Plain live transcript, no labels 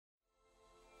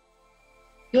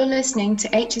You're listening to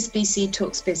HSBC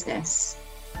Talks Business.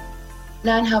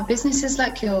 Learn how businesses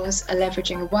like yours are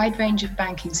leveraging a wide range of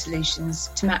banking solutions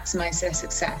to maximise their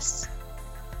success,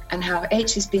 and how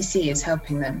HSBC is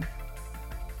helping them.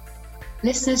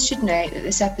 Listeners should note that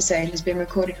this episode has been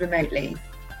recorded remotely,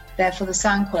 therefore the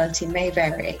sound quality may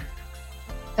vary.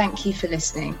 Thank you for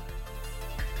listening.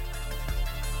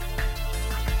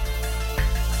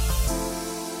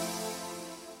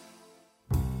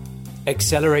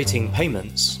 Accelerating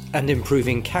payments and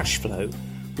improving cash flow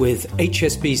with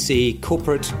HSBC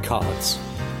Corporate Cards.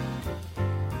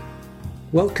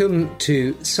 Welcome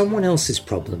to Someone Else's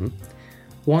Problem,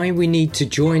 Why We Need to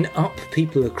Join Up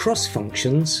People Across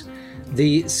Functions,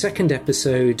 the second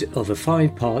episode of a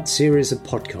 5-part series of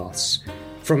podcasts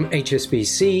from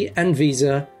HSBC and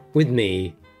Visa with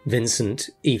me, Vincent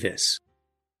Evis.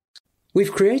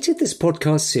 We've created this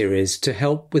podcast series to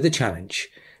help with a challenge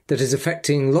that is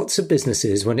affecting lots of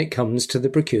businesses when it comes to the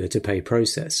procure-to-pay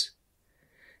process.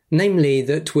 Namely,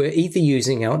 that we're either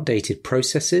using outdated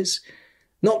processes,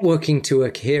 not working to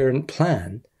a coherent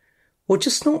plan, or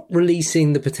just not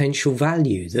releasing the potential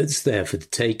value that's there for the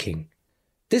taking.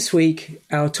 This week,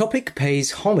 our topic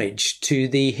pays homage to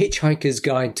the Hitchhiker's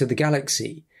Guide to the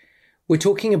Galaxy. We're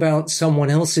talking about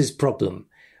someone else's problem,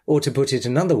 or to put it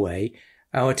another way,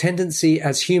 our tendency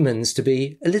as humans to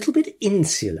be a little bit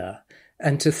insular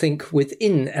and to think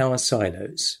within our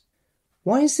silos.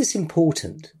 Why is this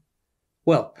important?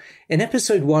 Well, in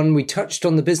episode 1 we touched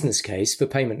on the business case for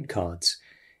payment cards.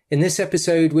 In this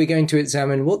episode we're going to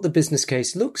examine what the business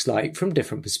case looks like from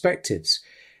different perspectives,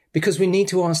 because we need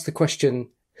to ask the question,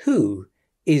 who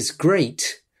is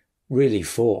great really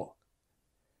for?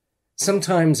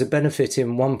 Sometimes a benefit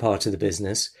in one part of the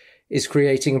business is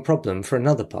creating a problem for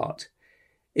another part.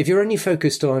 If you're only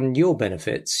focused on your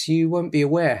benefits, you won't be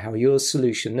aware how your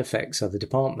solution affects other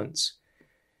departments.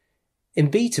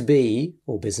 In B2B,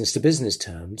 or business-to-business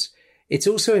terms, it's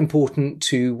also important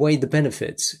to weigh the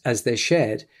benefits as they're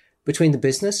shared between the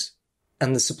business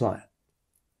and the supplier.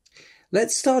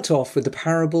 Let's start off with the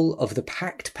parable of the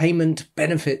packed payment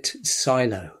benefit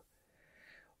silo.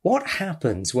 What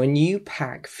happens when you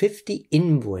pack 50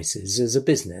 invoices as a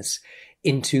business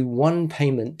into one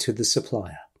payment to the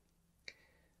supplier?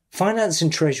 Finance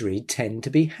and Treasury tend to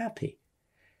be happy.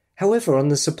 However, on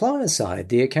the supplier side,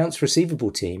 the accounts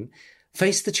receivable team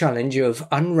face the challenge of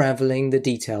unravelling the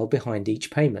detail behind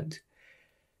each payment.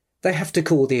 They have to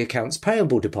call the accounts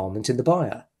payable department in the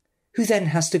buyer, who then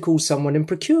has to call someone in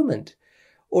procurement,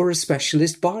 or a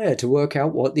specialist buyer to work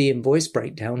out what the invoice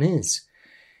breakdown is.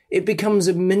 It becomes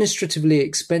administratively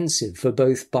expensive for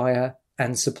both buyer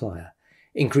and supplier,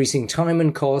 increasing time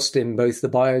and cost in both the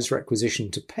buyer's requisition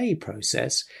to pay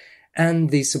process and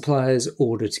the supplier's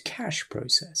order to cash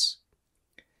process.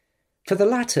 For the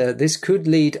latter, this could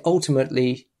lead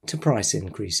ultimately to price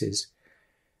increases.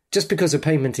 Just because a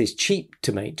payment is cheap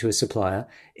to make to a supplier,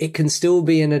 it can still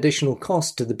be an additional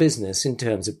cost to the business in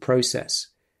terms of process.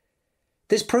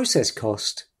 This process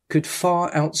cost could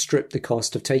far outstrip the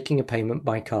cost of taking a payment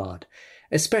by card,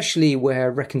 especially where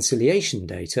reconciliation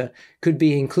data could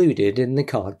be included in the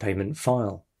card payment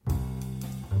file.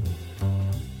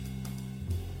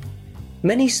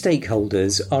 Many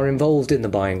stakeholders are involved in the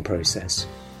buying process,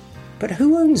 but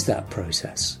who owns that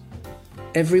process?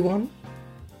 Everyone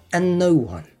and no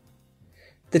one.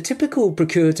 The typical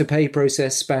procure-to-pay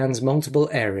process spans multiple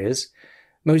areas.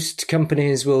 Most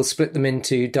companies will split them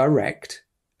into direct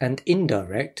and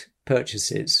indirect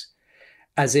purchases,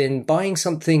 as in buying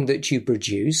something that you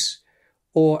produce,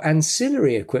 or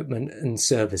ancillary equipment and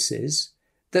services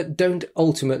that don't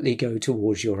ultimately go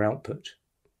towards your output.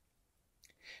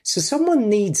 So someone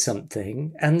needs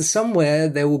something, and somewhere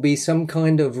there will be some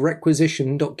kind of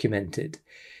requisition documented.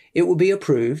 It will be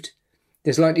approved,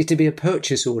 there's likely to be a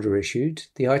purchase order issued,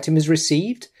 the item is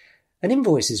received, an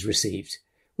invoice is received,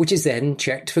 which is then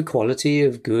checked for quality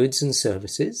of goods and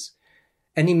services.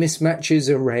 Any mismatches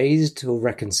are raised or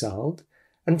reconciled,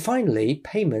 and finally,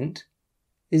 payment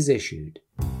is issued.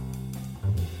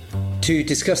 To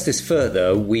discuss this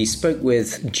further, we spoke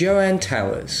with Joanne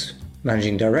Towers,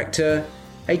 Managing Director,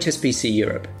 HSBC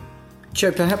Europe.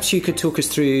 Jo, perhaps you could talk us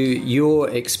through your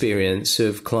experience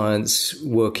of clients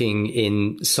working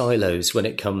in silos when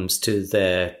it comes to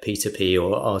their P2P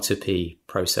or R2P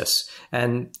process.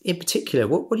 And in particular,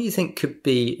 what do you think could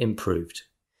be improved?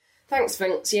 Thanks,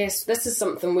 Vince. Yes, this is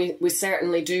something we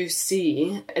certainly do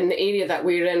see. In the area that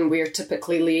we're in, we're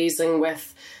typically liaising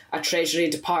with a treasury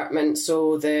department,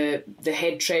 so the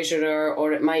head treasurer,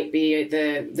 or it might be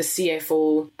the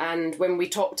CFO. And when we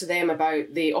talk to them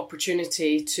about the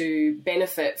opportunity to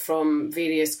benefit from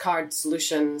various card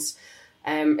solutions,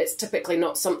 it's typically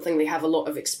not something they have a lot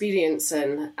of experience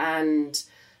in. And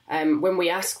when we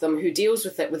ask them who deals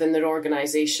with it within their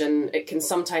organisation, it can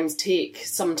sometimes take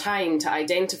some time to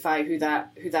identify who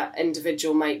that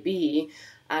individual might be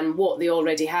and what they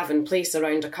already have in place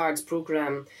around a cards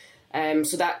programme.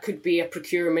 So that could be a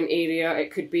procurement area,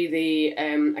 it could be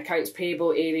the accounts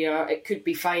payable area, it could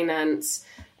be finance.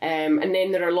 And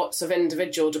then there are lots of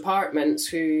individual departments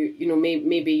who,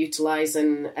 may be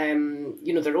utilising,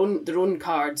 their own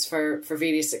cards for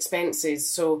various expenses.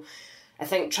 So I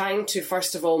think trying to,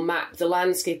 first of all, map the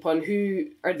landscape on who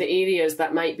are the areas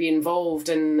that might be involved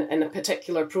in a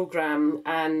particular programme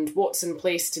and what's in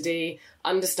place today,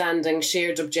 understanding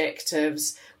shared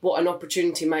objectives, what an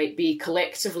opportunity might be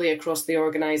collectively across the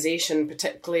organisation,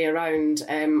 particularly around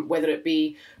whether it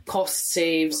be cost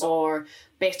saves or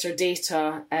better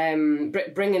data,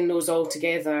 bringing those all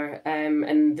together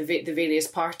and the various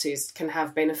parties can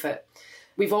have benefit.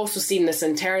 We've also seen this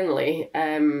internally,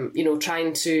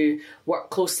 trying to work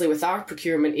closely with our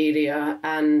procurement area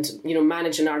and,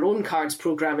 managing our own cards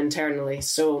programme internally.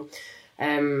 So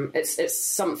it's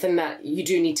something that you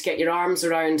do need to get your arms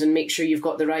around and make sure you've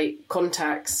got the right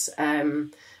contacts.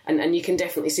 And you can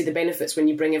definitely see the benefits when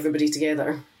you bring everybody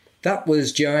together. That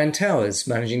was Joanne Towers,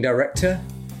 Managing Director,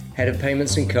 Head of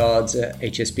Payments and Cards at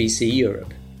HSBC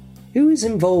Europe. Who is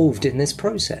involved in this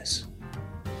process?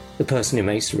 The person who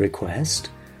makes the request,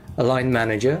 a line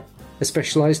manager, a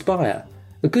specialised buyer,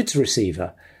 a goods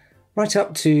receiver, right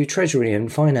up to treasury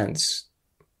and finance.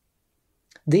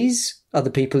 These are the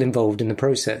people involved in the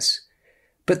process.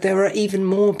 But there are even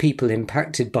more people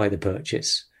impacted by the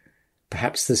purchase.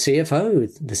 Perhaps the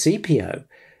CFO, the CPO,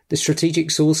 the strategic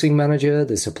sourcing manager,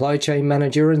 the supply chain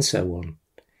manager, and so on.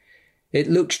 It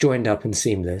looks joined up and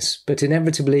seamless, but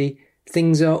inevitably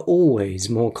things are always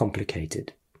more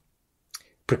complicated.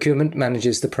 Procurement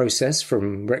manages the process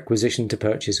from requisition to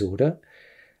purchase order.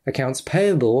 Accounts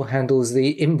payable handles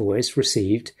the invoice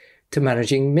received to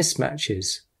managing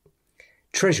mismatches.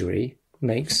 Treasury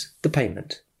makes the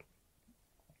payment.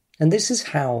 And this is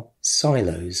how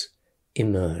silos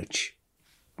emerge.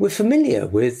 We're familiar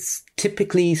with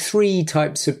typically 3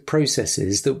 types of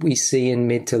processes that we see in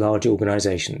mid to large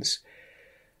organisations.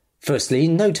 Firstly,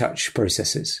 no-touch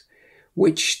processes,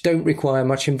 which don't require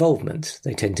much involvement.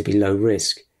 They tend to be low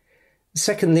risk.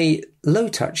 Secondly,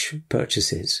 low-touch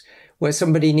purchases, where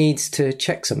somebody needs to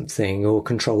check something or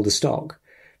control the stock.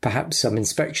 Perhaps some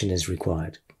inspection is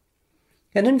required.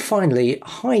 And then finally,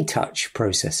 high-touch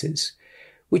processes,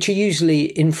 which are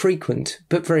usually infrequent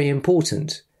but very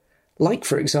important, like,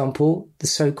 for example, the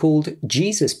so-called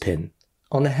Jesus pin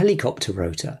on a helicopter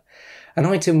rotor, an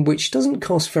item which doesn't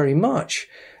cost very much,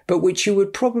 but which you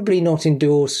would probably not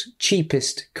endorse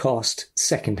cheapest cost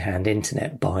second-hand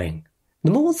internet buying.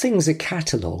 The more things are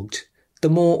catalogued, the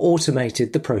more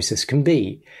automated the process can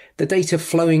be, the data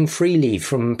flowing freely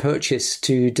from purchase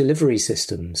to delivery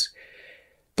systems.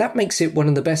 That makes it one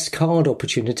of the best card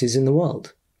opportunities in the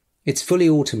world. It's fully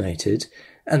automated,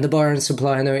 and the buyer and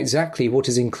supplier know exactly what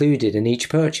is included in each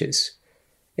purchase.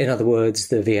 In other words,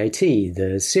 the VAT,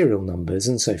 the serial numbers,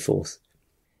 and so forth.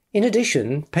 In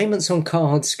addition, payments on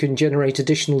cards can generate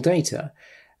additional data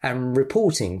and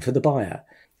reporting for the buyer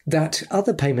that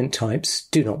other payment types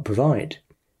do not provide.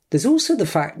 There's also the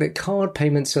fact that card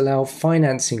payments allow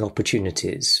financing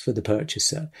opportunities for the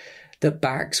purchaser that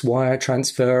BACS, wire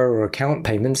transfer, or account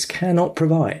payments cannot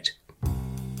provide.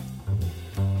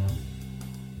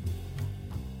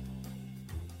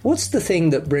 What's the thing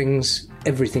that brings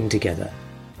everything together?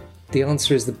 The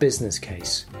answer is the business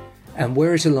case, and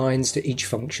where it aligns to each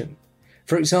function.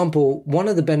 For example, one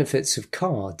of the benefits of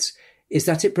cards is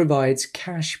that it provides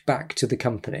cash back to the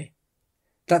company.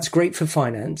 That's great for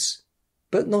finance,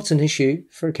 but not an issue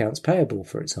for accounts payable,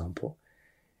 for example.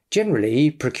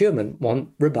 Generally, procurement want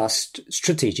robust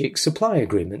strategic supply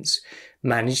agreements,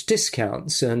 managed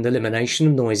discounts, and elimination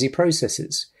of noisy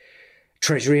processes.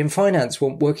 Treasury and finance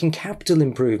want working capital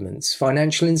improvements,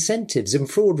 financial incentives, and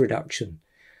fraud reduction.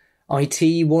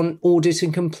 IT want audit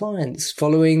and compliance,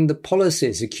 following the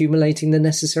policies, accumulating the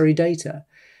necessary data.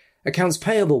 Accounts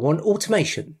payable want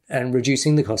automation and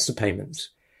reducing the cost of payments.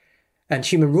 And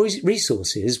human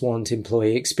resources want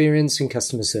employee experience and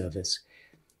customer service.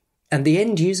 And the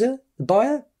end user, the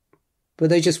buyer? Well,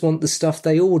 they just want the stuff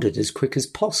they ordered as quick as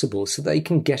possible so they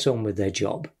can get on with their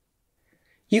job.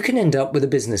 You can end up with a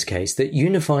business case that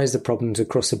unifies the problems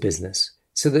across a business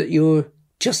so that you're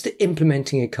just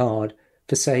implementing a card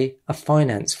for, say, a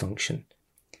finance function.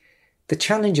 The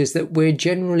challenge is that we're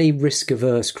generally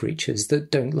risk-averse creatures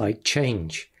that don't like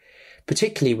change,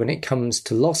 particularly when it comes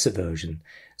to loss aversion,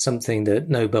 something that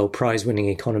Nobel Prize-winning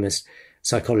economist,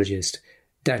 psychologist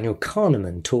Daniel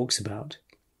Kahneman talks about.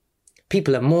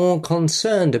 People are more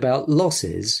concerned about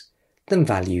losses than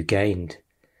value gained.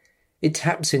 It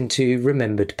taps into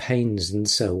remembered pains and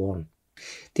so on.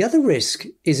 The other risk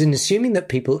is in assuming that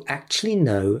people actually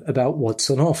know about what's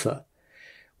on offer.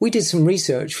 We did some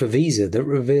research for Visa that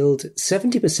revealed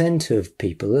 70% of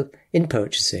people in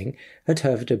purchasing had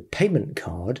heard of a payment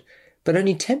card, but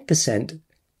only 10%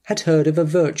 had heard of a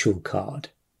virtual card.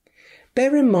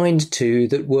 Bear in mind too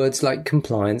that words like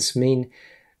compliance mean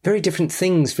very different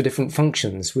things for different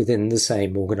functions within the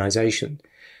same organisation.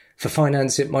 For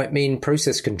finance, it might mean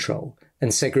process control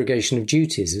and segregation of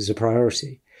duties as a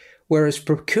priority, whereas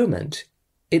procurement,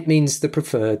 it means the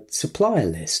preferred supplier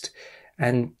list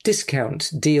and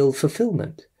discount deal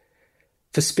fulfilment.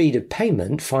 For speed of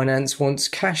payment, finance wants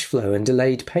cash flow and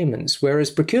delayed payments, whereas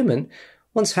procurement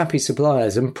wants happy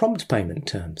suppliers and prompt payment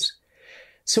terms.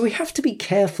 So we have to be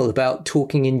careful about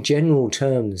talking in general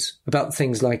terms about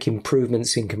things like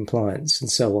improvements in compliance and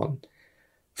so on.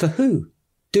 For who?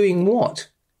 Doing what?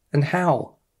 And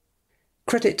how?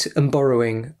 Credit and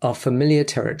borrowing are familiar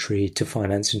territory to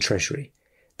finance and treasury.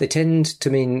 They tend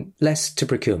to mean less to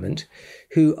procurement,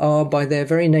 who are by their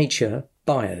very nature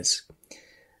buyers.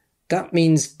 That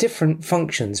means different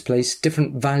functions place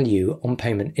different value on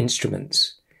payment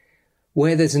instruments.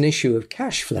 Where there's an issue of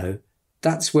cash flow,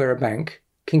 that's where a bank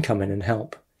can come in and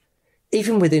help.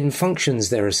 Even within functions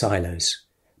there are silos.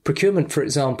 Procurement, for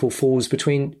example, falls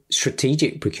between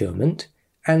strategic procurement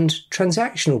and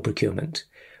transactional procurement,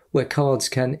 where cards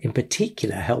can in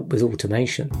particular help with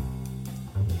automation.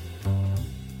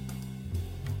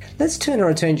 Let's turn our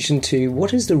attention to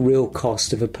what is the real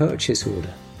cost of a purchase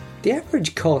order. The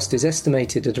average cost is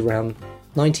estimated at around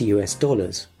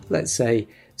 $90, let's say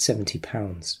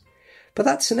 £70. But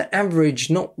that's an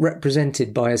average not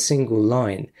represented by a single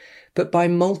line, but by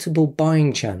multiple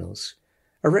buying channels.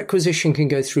 A requisition can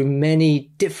go through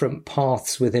many different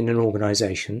paths within an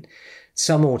organisation,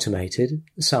 some automated,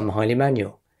 some highly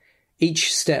manual.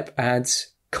 Each step adds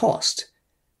cost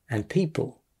and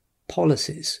people,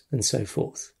 policies, and so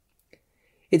forth.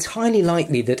 It's highly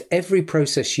likely that every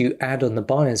process you add on the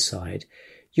buyer's side,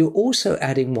 you're also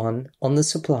adding one on the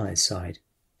supplier's side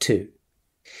too.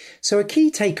 So a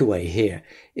key takeaway here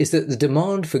is that the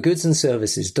demand for goods and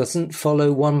services doesn't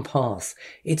follow one path.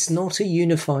 It's not a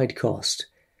unified cost.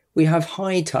 We have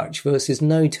high touch versus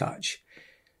no touch.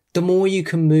 The more you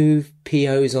can move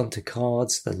POs onto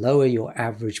cards, the lower your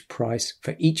average price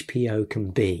for each PO can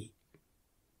be.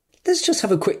 Let's just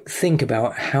have a quick think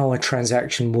about how a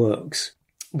transaction works.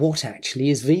 What actually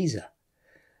is Visa?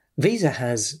 Visa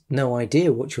has no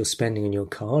idea what you're spending on your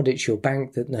card. It's your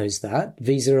bank that knows that.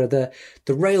 Visa are the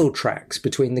rail tracks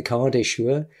between the card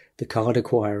issuer, the card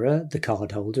acquirer, the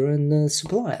card holder, and the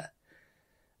supplier.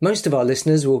 Most of our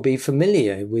listeners will be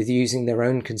familiar with using their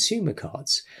own consumer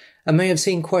cards and may have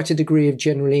seen quite a degree of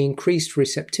generally increased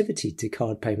receptivity to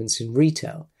card payments in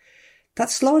retail.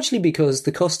 That's largely because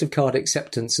the cost of card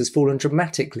acceptance has fallen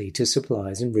dramatically to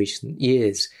suppliers in recent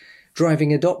years,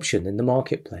 driving adoption in the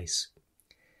marketplace.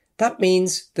 That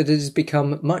means that it has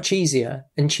become much easier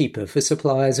and cheaper for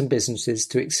suppliers and businesses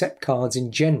to accept cards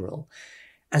in general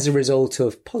as a result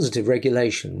of positive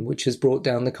regulation, which has brought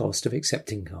down the cost of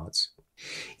accepting cards.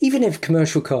 Even if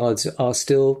commercial cards are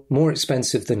still more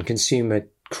expensive than consumer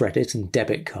credit and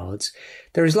debit cards,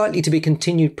 there is likely to be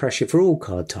continued pressure for all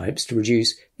card types to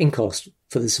reduce in cost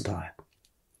for the supplier.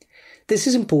 This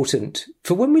is important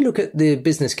for when we look at the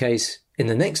business case in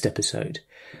the next episode.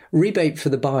 Rebate for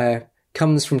the buyer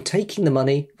comes from taking the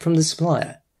money from the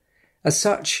supplier. As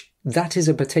such, that is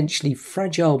a potentially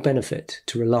fragile benefit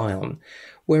to rely on,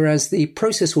 whereas the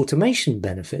process automation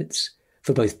benefits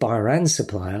for both buyer and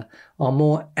supplier are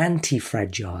more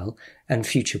anti-fragile and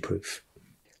future-proof.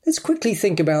 Let's quickly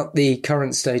think about the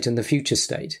current state and the future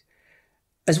state.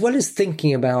 As well as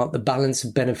thinking about the balance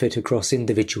of benefit across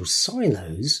individual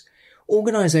silos,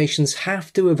 organisations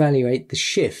have to evaluate the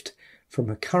shift from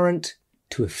a current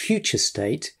to a future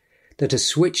state that a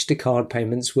switch to card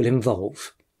payments will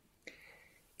involve.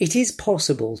 It is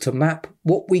possible to map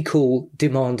what we call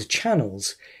demand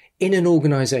channels in an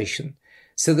organisation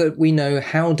so that we know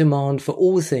how demand for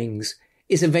all things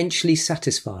is eventually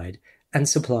satisfied and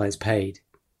supplies paid.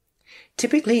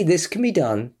 Typically, this can be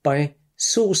done by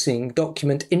sourcing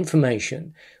document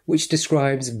information which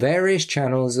describes various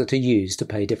channels that are used to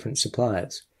pay different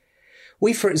suppliers.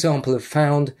 We, for example, have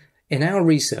found in our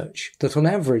research that on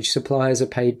average suppliers are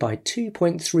paid by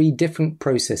 2.3 different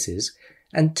processes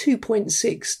and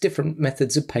 2.6 different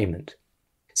methods of payment.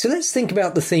 So let's think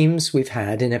about the themes we've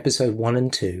had in episode 1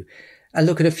 and 2 and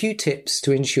look at a few tips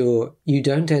to ensure you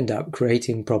don't end up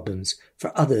creating problems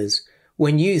for others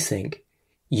when you think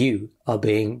you are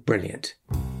being brilliant.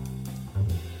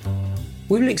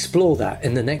 We will explore that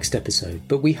in the next episode,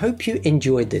 but we hope you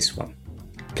enjoyed this one.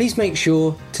 Please make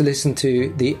sure to listen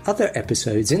to the other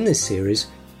episodes in this series.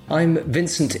 I'm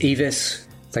Vincent Evis.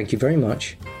 Thank you very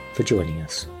much for joining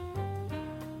us.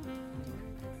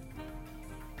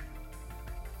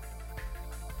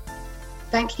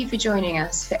 Thank you for joining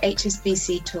us for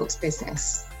HSBC Talks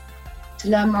Business. To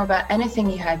learn more about anything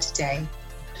you heard today,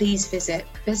 please visit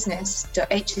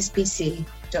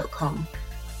business.hsbc.com.